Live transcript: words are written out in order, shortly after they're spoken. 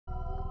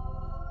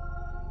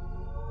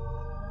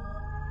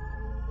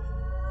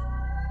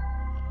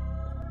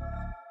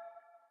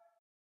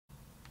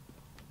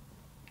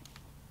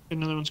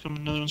Another one's coming,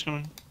 another one's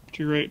coming.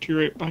 To your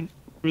right, behind,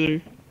 over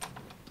there.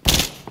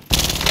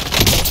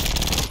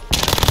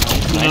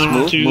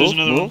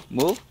 Nice,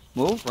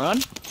 move,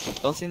 run.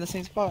 Don't stay in the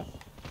same spot.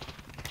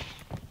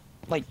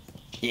 Like,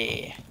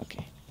 yeah,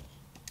 okay.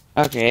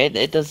 Okay,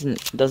 it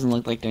doesn't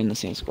look like they're in the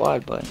same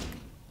squad, but...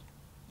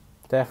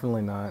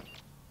 Definitely not.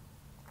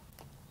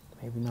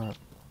 Maybe not.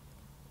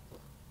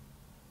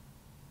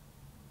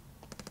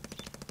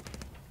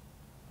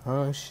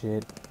 Oh,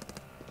 shit.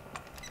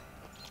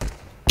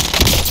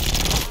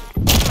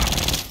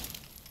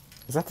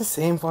 Is that the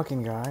same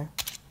fucking guy?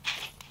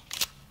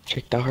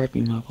 Check the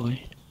heartbeat, my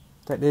boy.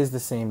 That is the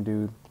same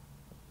dude.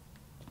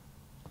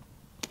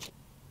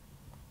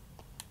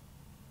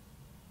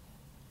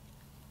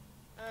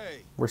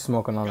 Hey, We're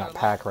smoking on that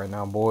pack right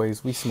now,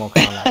 boys. We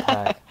smoking on that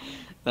pack.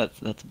 That's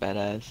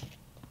badass.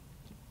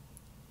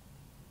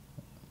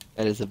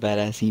 That is a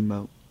badass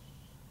emote.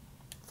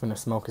 Finna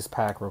smoke his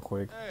pack real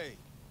quick. hey,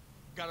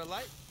 got a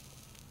light?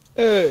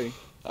 Hey!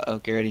 Uh-oh,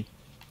 get ready.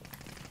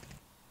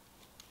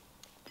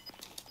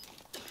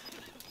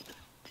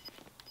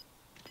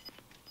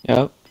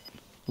 Yep.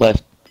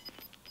 Left.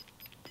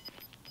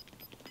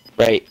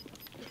 Right.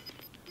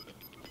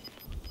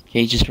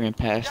 Okay, he just ran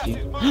past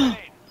you.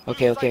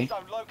 Okay.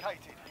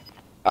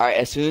 Alright,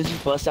 as soon as you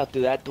bust out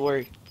through that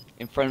door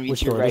in front of you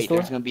Which to your door, this right, door?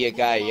 there's gonna be a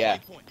guy, yeah.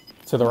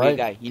 To the right?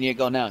 Guy. You need to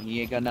go now.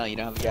 You don't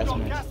have a gas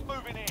mask.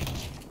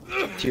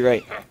 To your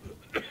right.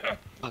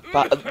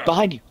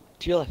 Behind you.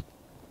 To your left.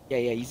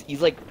 Yeah,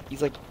 he's like...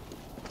 Yeah,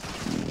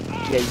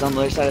 he's on the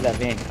other side of that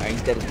van. Alright,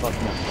 he's dead as fuck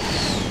now.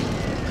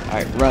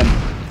 Alright, run.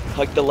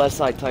 Hug the left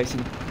side, Tyson.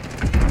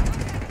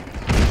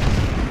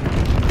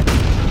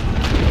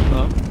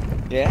 Huh?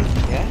 Yeah?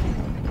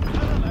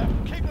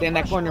 Stay in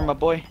that corner, my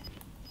boy.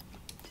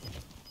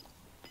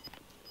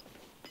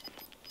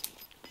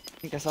 I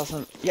think I saw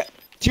some... Yeah,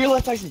 to your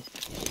left, Tyson.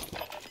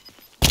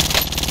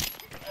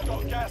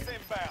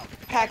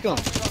 Pack him.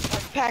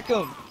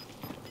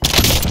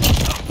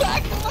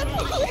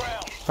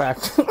 Pack.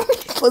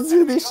 Let's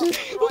do this shit.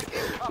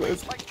 They're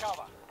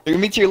gonna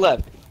be to your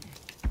left.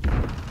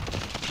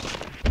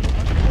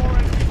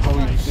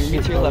 Holy They're gonna be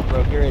to your left,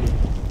 bro. Get ready.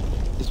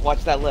 Just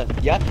watch that left.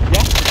 Yeah.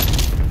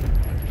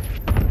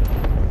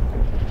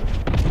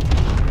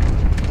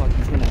 Fuck,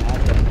 he's gonna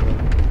have that, bro.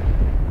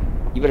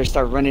 You better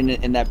start running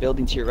in that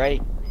building to your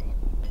right.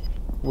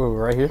 Whoa,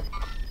 right here?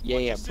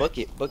 Yeah. Book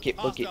it.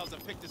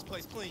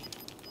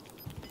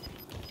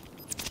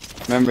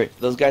 Remember,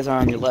 those guys are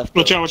on your left.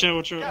 Watch out. He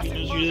knows you're there.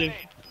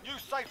 New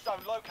safe zone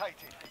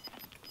located.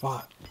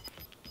 Fuck.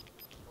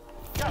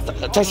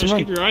 Tyson, Just run.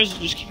 keep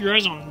your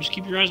eyes on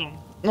him.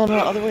 No,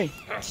 other way.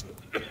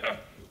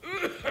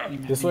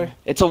 This way?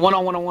 It's a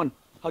one-on-one.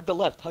 Hug the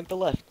left. Go to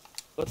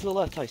the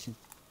left, Tyson.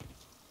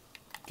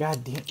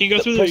 God damn. You can't go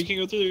through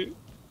there.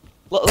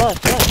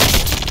 Left.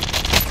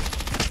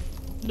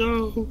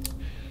 No.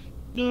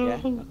 Yeah,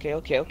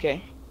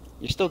 okay.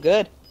 You're still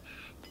good.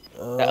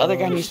 That other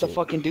guy needs to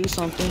fucking do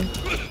something.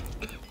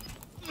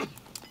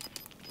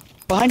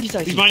 Behind you,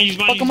 Tyson. He's behind you.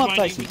 Fuck him up,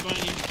 Tyson.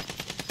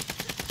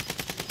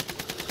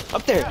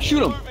 Up there,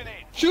 shoot him,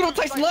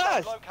 Tyson,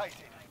 last.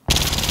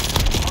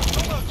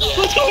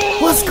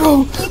 Let's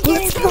go!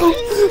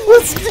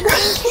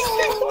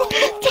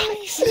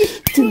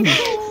 Tyson!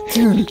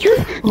 Dude,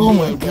 oh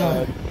my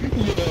god.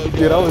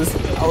 Dude, I was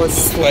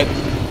sweating.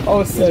 I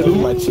was sitting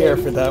in my chair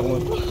for that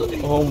one.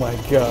 Oh my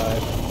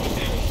god.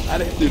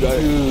 Dude,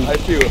 I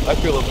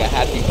feel like a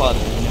happy father.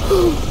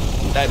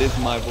 That is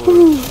my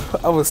boy.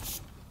 I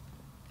was...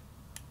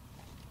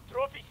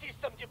 Trophy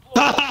system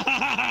deployed.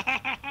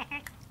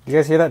 You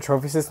guys hear that?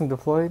 Trophy system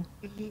deployed?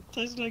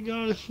 Tyson, I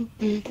got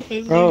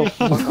it. Bro, this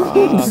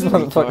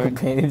motherfucker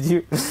painted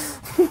you.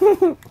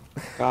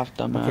 Off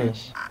dumbass. Okay,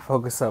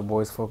 focus up,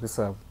 boys, focus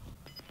up.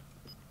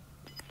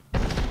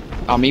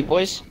 On me,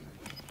 boys.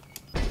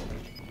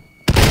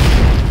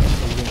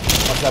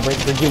 Watch that break.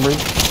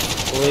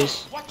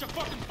 Boys.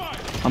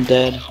 I'm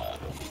dead.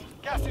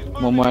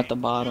 One more at the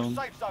bottom.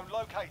 Safe zone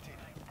located.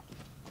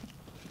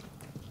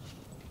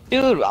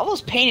 Dude, I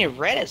was painted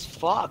red as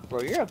fuck,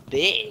 bro. You're a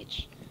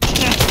bitch.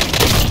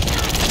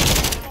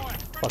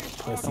 Fucking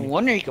pussy. No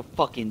wonder you could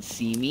fucking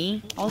see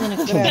me. I was in a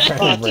good ass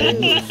spot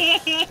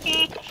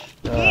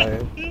too.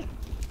 Alright.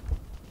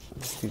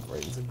 This dude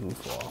right is a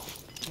goofball.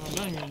 I'm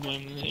not even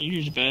blaming that.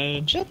 You're just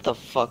bad. Shut the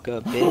fuck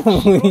up,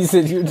 bitch. When he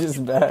said you're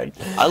just back.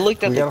 I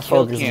looked at We the gotta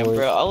kill focus, cam, boys.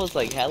 bro. I was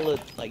like hella,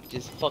 like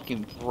just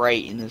fucking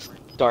bright in this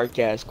dark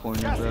ass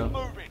corner, Gas is bro.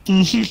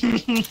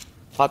 moving.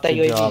 Fought that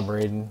Good UAV. job,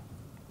 Raiden.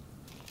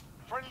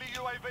 Friendly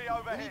UAV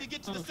overhead.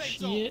 Oh,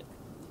 shit.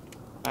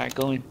 Alright,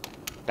 going.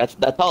 That's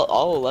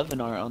all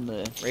 11 are on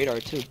the radar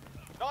too.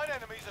 9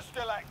 enemies are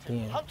still active.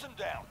 Damn. Hunt them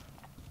down.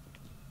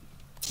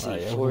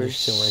 Alright, yeah, Force. he's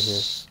still right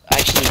here.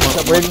 Actually, What's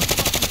up, one,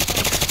 Raiden?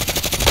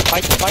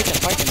 fight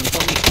them. It's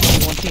only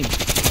one team.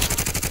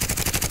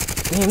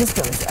 Damn, this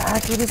gun is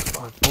accurate as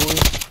fuck, boy.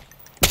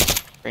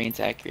 Brain's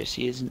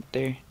accuracy isn't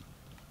there.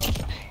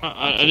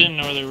 I didn't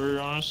know where they were,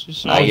 honestly.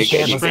 So Nah, I you're was good,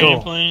 just let's spraying go.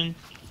 and playing.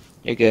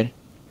 You're good.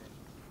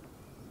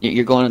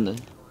 You're going in the.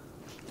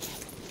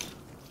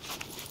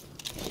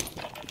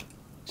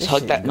 Just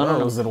hug that. No, no,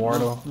 no.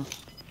 Eduardo.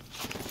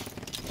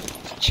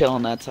 Just chill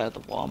on that side of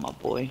the wall, my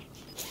boy.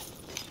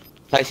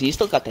 Tyson, you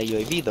still got that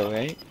UAV though,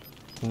 right?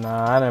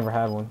 Nah, I never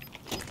had one.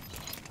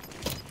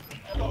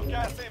 Got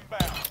gas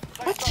inbound.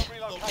 Safe zone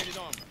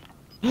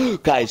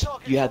relocated. Guys,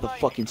 you have the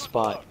fucking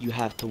spot. You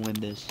have to win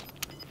this.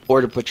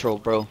 Border Patrol,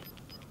 bro.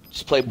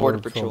 Just play Border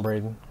Patrol.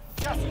 Braden.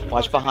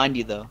 Watch behind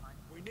you, though.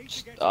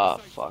 Just,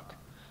 fuck.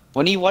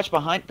 When you watch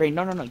behind, Brain,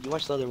 no, you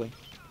watch the other way.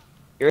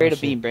 Get ready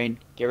to beam, Brain.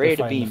 Get ready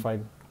to beam.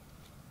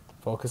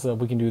 Focus up,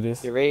 we can do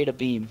this. Get ready to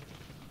beam.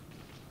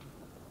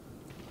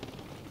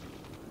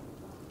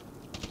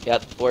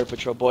 Yep, Border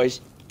Patrol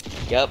boys.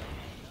 Yep.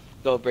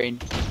 Go, Brain.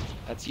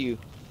 That's you.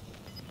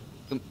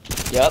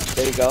 Yep,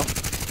 there you go.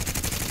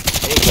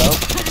 There you go.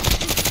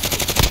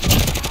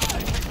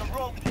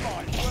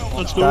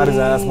 Let's go. Got his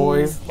ass,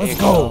 boys. There Let's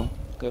you go.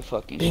 Good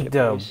fucking Big shit,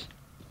 dub. boys.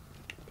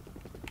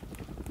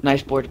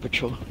 Nice Border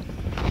Patrol.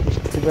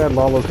 Too bad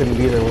Lalo couldn't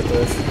be there with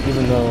us,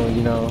 even though,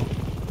 you know.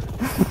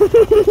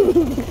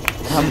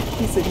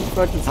 He said he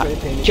fucking spray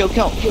painted. Kill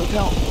count. 4,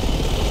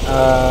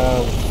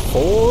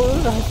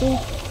 I think.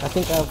 I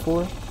think I have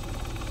 4.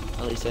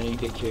 At least I didn't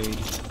get carried.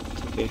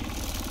 It's okay.